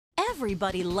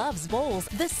Everybody loves bowls.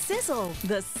 The sizzle,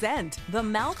 the scent, the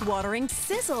mouth-watering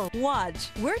sizzle. Watch,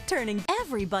 we're turning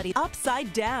everybody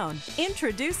upside down.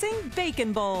 Introducing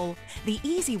Bacon Bowl, the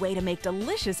easy way to make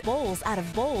delicious bowls out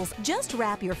of bowls. Just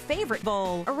wrap your favorite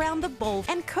bowl around the bowl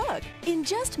and cook. In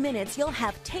just minutes, you'll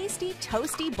have tasty,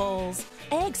 toasty bowls.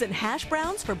 Eggs and hash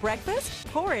browns for breakfast?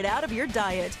 Pour it out of your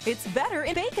diet. It's better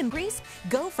in bacon grease.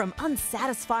 Go from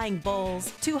unsatisfying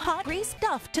bowls to hot grease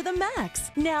stuffed to the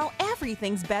max. Now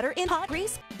everything's better in hot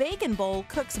grease. Bacon Bowl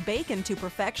cooks bacon to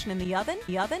perfection in the oven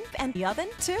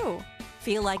too.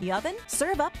 Feel like the oven?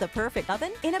 Serve up the perfect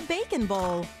oven in a Bacon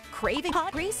Bowl. Craving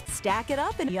hot grease? Stack it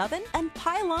up in the oven and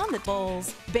pile on the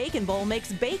bowls. Bacon Bowl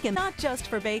makes bacon not just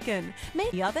for bacon. Make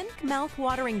the oven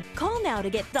mouth-watering. Call now to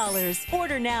get dollars.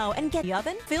 Order now and get the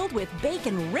oven filled with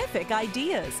bacon-rific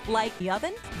ideas like the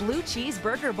oven blue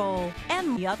cheeseburger bowl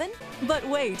and the oven. But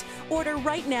wait, order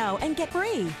right now and get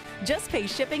free. Just pay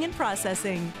shipping and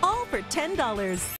processing, all for $10.